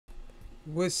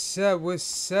What's up,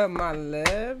 my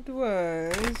loved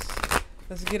ones?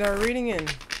 Let's get our reading in.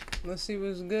 Let's see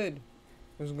what's good.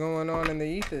 What's going on in the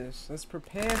ethers. Let's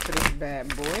prepare for this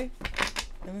bad boy.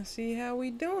 And let's see how we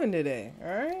doing today,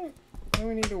 alright? What do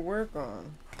we need to work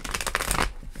on?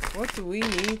 What do we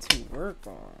need to work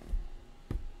on?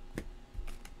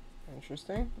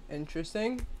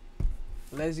 Interesting.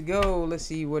 Let's go. Let's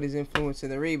see what is influencing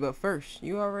the read. But first,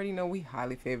 you already know we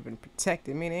highly favored and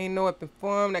protected. I mean, ain't no weapon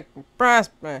form that can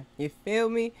prosper. You feel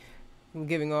me? I'm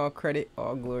giving all credit,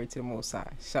 all glory to the Most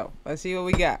High. So, let's see what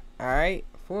we got. Alright.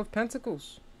 Four of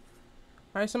Pentacles.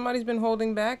 Alright, somebody's been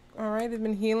holding back. Alright, they've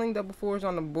been healing. Double fours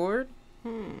on the board.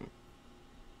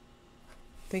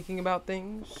 Thinking about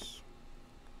things.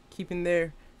 Keeping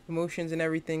their emotions and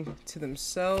everything to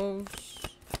themselves.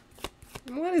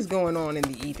 What is going on in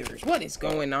the ethers? What is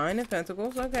going on in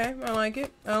Pentacles? Okay, I like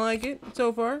it. I like it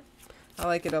so far. I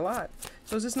like it a lot.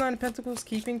 So is this Nine of Pentacles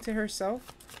keeping to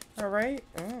herself? Alright.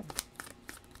 Oh.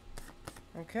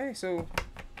 Okay, so...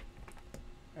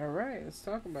 Alright, let's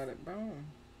talk about it. Boom.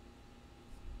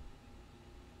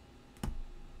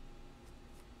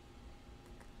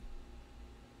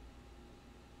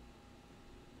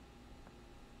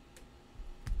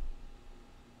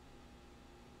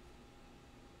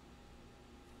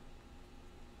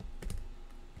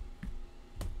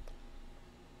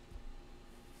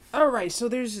 Alright, so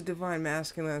there's a divine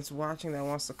masculine that's watching that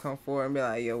wants to come forward and be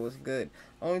like, yo, what's good?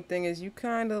 Only thing is you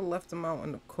kind of left them out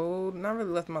in the cold. Not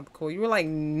really left them out in the cold. You were like,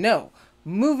 no,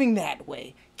 moving that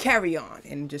way. Carry on.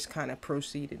 And just kind of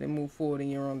proceeded and move forward in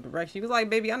your own direction. He was like,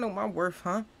 baby, I know my worth,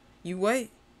 huh? You what?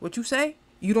 What you say?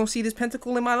 You don't see this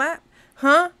pentacle in my lap?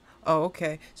 Huh? Oh,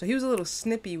 okay. So he was a little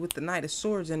snippy with the Knight of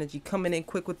Swords energy, coming in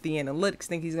quick with the analytics.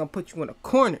 Think he's going to put you in a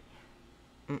corner.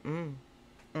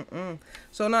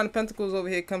 So Nine of Pentacles over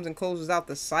here comes and closes out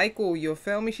the cycle. You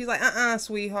feel me? She's like,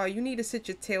 sweetheart, you need to sit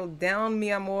your tail down,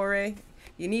 mi amore.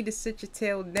 You need to sit your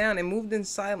tail down, and moved in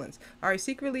silence. Alright,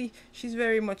 secretly, she's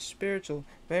very much spiritual.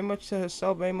 Very much to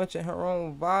herself, very much in her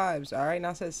own vibes. Alright,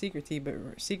 not said secretly,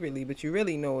 but you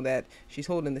really know that she's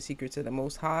holding the secret to the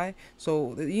Most High.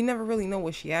 So you never really know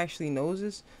what she actually knows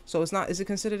is. So it's not, is it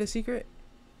considered a secret?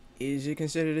 Is it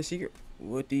considered a secret?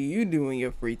 What do you do in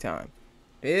your free time?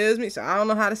 Is me. So I don't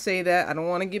know how to say that. I don't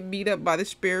want to get beat up by this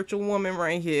spiritual woman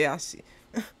right here. I see.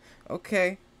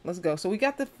 Okay, let's go. So we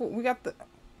got the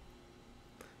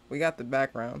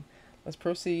background. Let's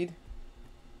proceed.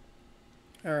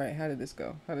 All right. How did this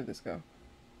go?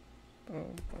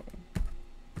 Boom.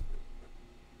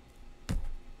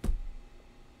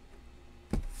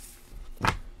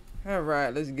 All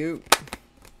right. Let's go.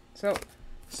 So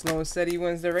slow and steady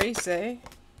wins the race, eh?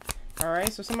 All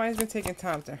right. So somebody's been taking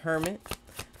time to hermit.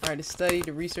 Alright, to study,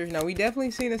 to research. Now, we definitely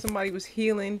seen that somebody was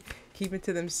healing, keeping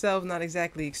to themselves, not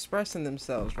exactly expressing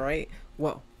themselves, right?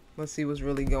 Well, let's see what's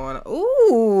really going on.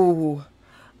 Ooh!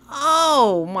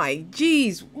 Oh, my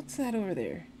jeez. What's that over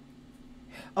there?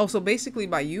 Oh, so basically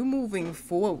by you moving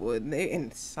forward,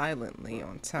 and silently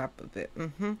on top of it.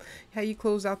 How you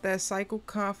close out that cycle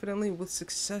confidently, with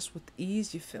success, with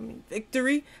ease, you feel me?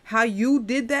 Victory. How you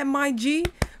did that, my G?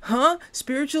 Huh?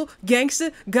 Spiritual,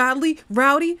 gangster, godly,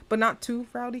 rowdy, but not too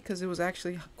rowdy, because it was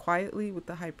actually quietly with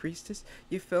the High Priestess.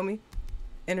 You feel me?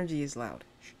 Energy is loud.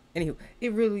 Anywho,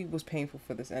 it really was painful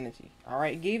for this energy.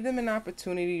 Alright, gave them an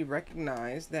opportunity to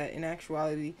recognize that in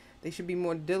actuality, they should be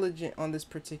more diligent on this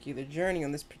particular journey,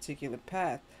 on this particular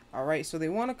path. Alright, so they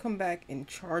want to come back and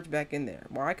charge back in there.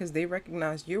 Why? Because they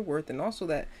recognize your worth, and also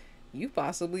that you've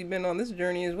possibly been on this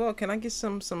journey as well. Can I get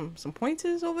some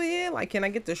pointers over here? Like, can I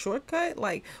get the shortcut?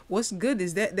 Like, what's good?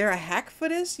 Is there a hack for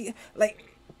this?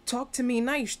 Like, talk to me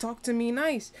nice.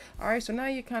 All right, so now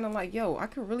you're kind of like, yo, I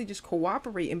could really just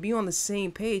cooperate and be on the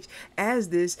same page as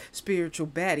this spiritual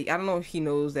baddie. I don't know if he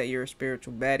knows that you're a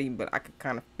spiritual baddie, but I could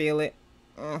kind of feel it.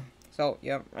 So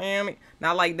yeah,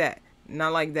 not like that.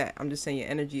 I'm just saying your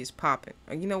energy is popping.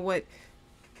 You know what?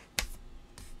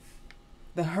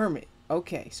 The Hermit.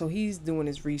 Okay, so he's doing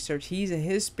his research. He's in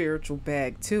his spiritual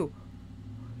bag too.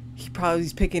 He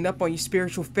probably's picking up on your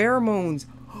spiritual pheromones.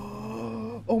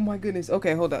 Oh my goodness.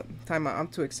 Okay, hold up. Time out. I'm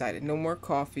too excited. No more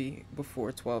coffee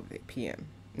before 12 p.m.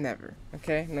 Never.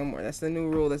 Okay? No more. That's the new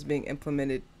rule that's being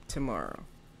implemented tomorrow.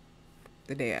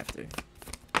 The day after.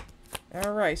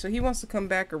 Alright, so he wants to come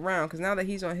back around, because now that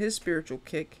he's on his spiritual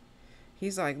kick,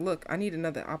 he's like, look, I need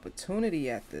another opportunity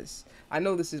at this. I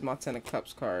know this is my Ten of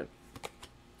Cups card.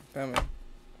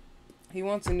 He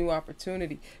wants a new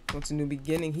opportunity. He wants a new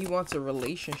beginning. He wants a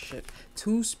relationship.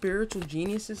 Two spiritual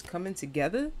geniuses coming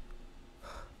together?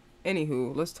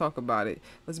 Anywho, let's talk about it.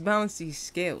 Let's balance these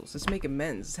scales. Let's make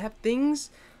amends. Let's have things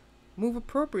move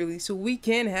appropriately so we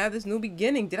can have this new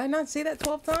beginning. Did I not say that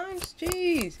 12 times?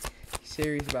 Jeez. He's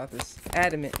serious about this.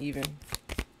 Adamant, even.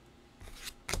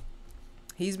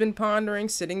 He's been pondering,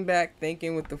 sitting back,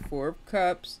 thinking with the Four of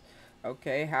Cups.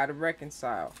 Okay, how to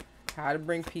reconcile. How to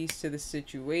bring peace to the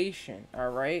situation.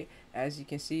 Alright? As you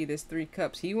can see, there's 3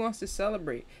 cups. He wants to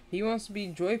celebrate. He wants to be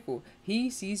joyful. He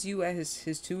sees you as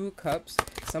his 2 of cups.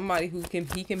 Somebody who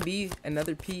he can be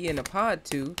another pea in a pod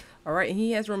to. Alright? And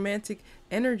he has romantic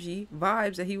energy,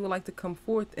 vibes that he would like to come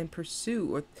forth and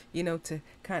pursue. Or, you know, to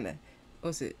kind of,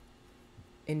 what's it?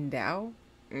 Endow?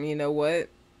 You know what?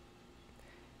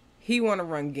 He want to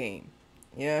run game.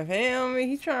 You know what I mean?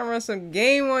 He trying to run some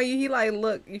game on you. He like,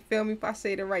 look, you feel me? If I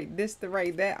say the right this, the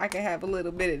right that, I can have a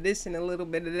little bit of this and a little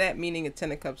bit of that, meaning a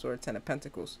 10 of cups or a 10 of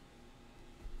pentacles.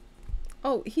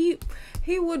 Oh, he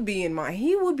would be in my,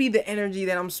 he would be the energy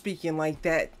that I'm speaking like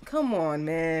that. Come on,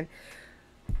 man.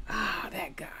 Ah,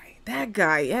 that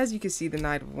guy. As you can see, the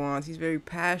Knight of Wands, he's very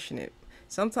passionate.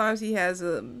 Sometimes he has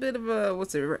a bit of a,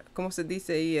 como se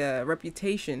dice,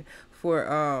 reputation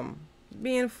for,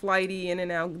 being flighty, in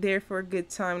and out, there for a good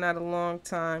time, not a long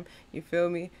time. You feel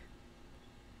me?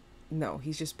 No,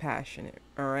 he's just passionate.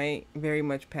 All right, very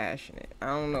much passionate. I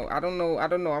don't know.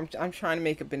 I'm trying to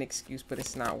make up an excuse, but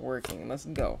it's not working. Let's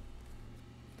go.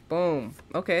 Boom.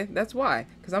 Okay, that's why.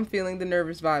 Because I'm feeling the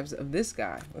nervous vibes of this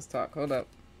guy. Let's talk. Hold up.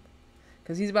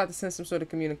 Because he's about to send some sort of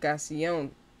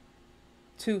communication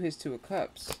to his 2 of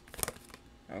Cups.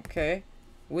 Okay.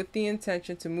 With the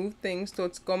intention to move things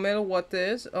towards Gomel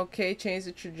Waters. Okay, change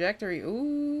the trajectory.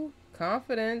 Ooh,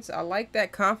 confidence. I like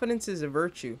that. Confidence is a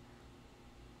virtue.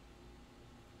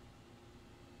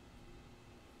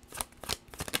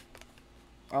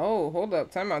 Oh, hold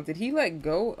up. Time out. Did he let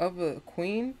go of a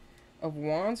Queen of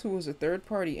Wands who was a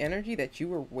third-party energy that you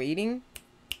were waiting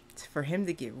for him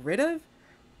to get rid of?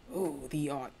 Ooh, the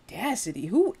audacity.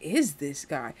 Who is this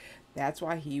guy? That's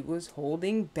why he was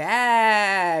holding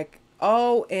back.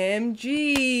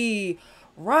 OMG.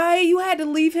 Right? You had to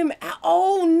leave him out.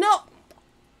 Oh, no.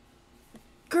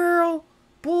 Girl,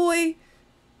 boy,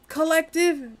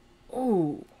 collective.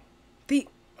 Ooh. The,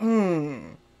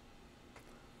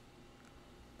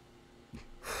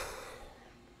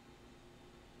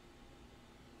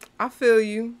 I feel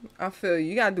you.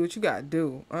 You gotta do what you gotta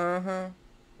do.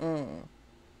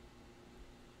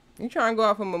 You trying to go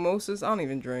out for mimosas? I don't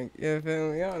even drink. You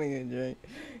feel me? I don't even drink.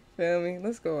 Feel me?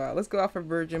 Let's go out. Let's go out for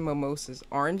virgin mimosas.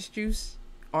 Orange juice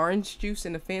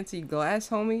in a fancy glass,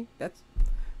 homie. That's,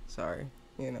 sorry.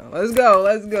 You know. Let's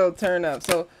go. Turn up.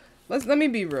 So, let me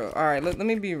be real. All right. Let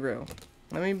me be real.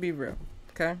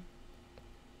 Okay.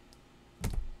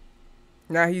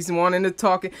 Now he's wanting to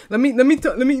talk. Let me.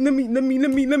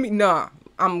 Nah,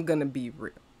 I'm gonna be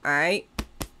real. All right.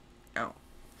 Oh.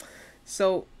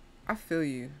 So, I feel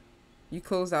you. You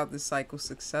close out this cycle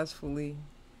successfully.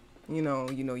 You know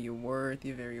your worth.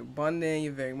 You're very abundant.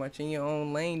 You're very much in your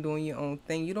own lane, doing your own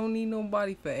thing. You don't need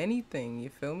nobody for anything. You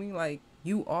feel me? Like,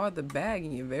 you are the bag,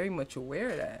 and you're very much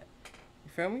aware of that.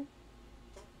 You feel me?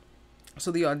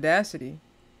 So the audacity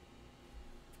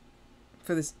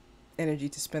for this energy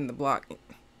to spin the block.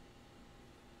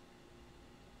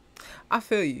 I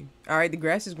feel you. All right, the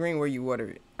grass is green where you water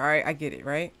it. All right, I get it,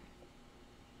 right?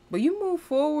 But you move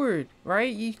forward,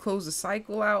 right? You close the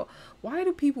cycle out. Why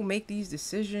do people make these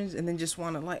decisions and then just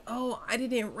want to like, oh, I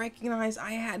didn't recognize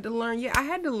I had to learn. Yeah, I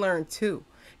had to learn too.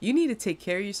 You need to take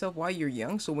care of yourself while you're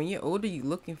young, so when you're older, you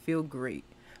look and feel great.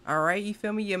 All right, you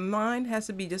feel me? Your mind has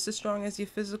to be just as strong as your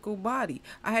physical body.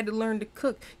 I had to learn to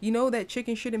cook. You know that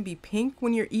chicken shouldn't be pink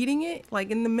when you're eating it,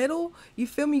 like in the middle? You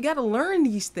feel me? You got to learn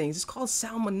these things. It's called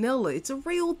salmonella. It's a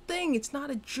real thing. It's not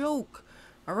a joke.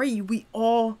 All right, we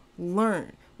all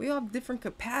learn. We all have different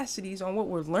capacities on what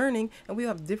we're learning, and we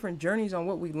have different journeys on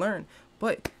what we learn.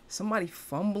 But somebody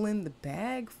fumbling the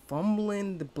bag,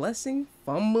 fumbling the blessing,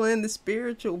 fumbling the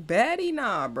spiritual baddie?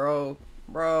 Nah, bro.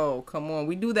 Bro, come on.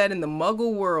 We do that in the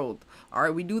muggle world. All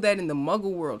right, we do that in the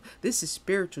muggle world. This is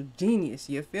spiritual genius.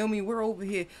 You feel me? We're over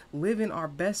here living our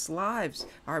best lives.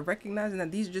 All right, recognizing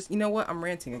that these are just, you know what? I'm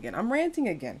ranting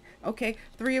again. Okay,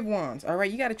 3 of Wands. All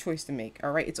right, you got a choice to make.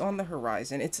 All right, it's on the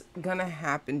horizon. It's gonna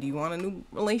happen. Do you want a new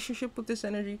relationship with this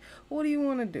energy? What do you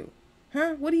want to do?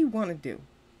 Huh? What do you want to do?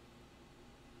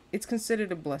 It's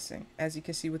considered a blessing, as you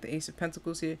can see with the Ace of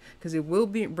Pentacles here, because it will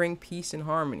bring peace and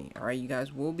harmony. All right, you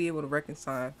guys will be able to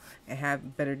reconcile and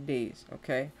have better days.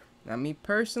 Okay. Now, me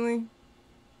personally,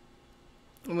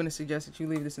 I'm going to suggest that you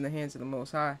leave this in the hands of the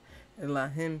Most High and allow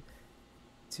Him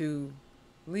to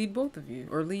lead both of you,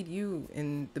 or lead you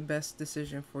in the best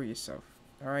decision for yourself.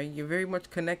 All right, you're very much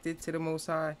connected to the Most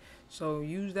High, so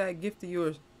use that gift of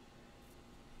yours.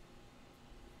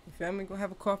 You feel me? Go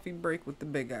have a coffee break with the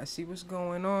big guy. See what's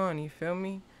going on. You feel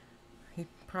me? He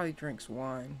probably drinks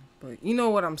wine, but you know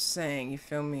what I'm saying. You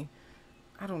feel me?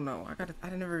 I don't know. I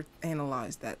never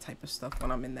analyze that type of stuff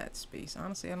when I'm in that space.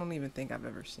 Honestly, I don't even think I've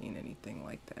ever seen anything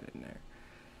like that in there.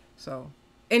 So,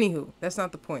 anywho, that's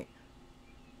not the point.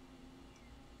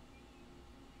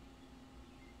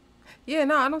 Yeah,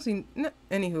 no, I don't see. No,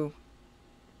 anywho,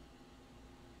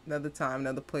 another time,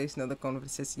 another place, another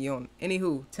conversation.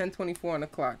 Anywho, 10:24 on the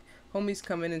clock. Homie's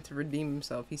coming in to redeem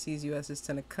himself. He sees you as his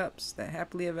 10 of cups, that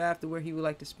happily ever after where he would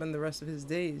like to spend the rest of his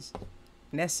days.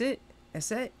 And that's it. That's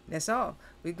it. That's all.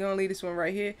 We're gonna leave this one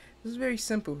right here. This is very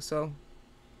simple. So,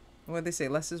 what they say,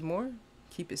 less is more.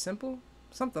 Keep it simple.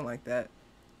 Something like that.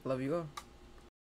 Love you all.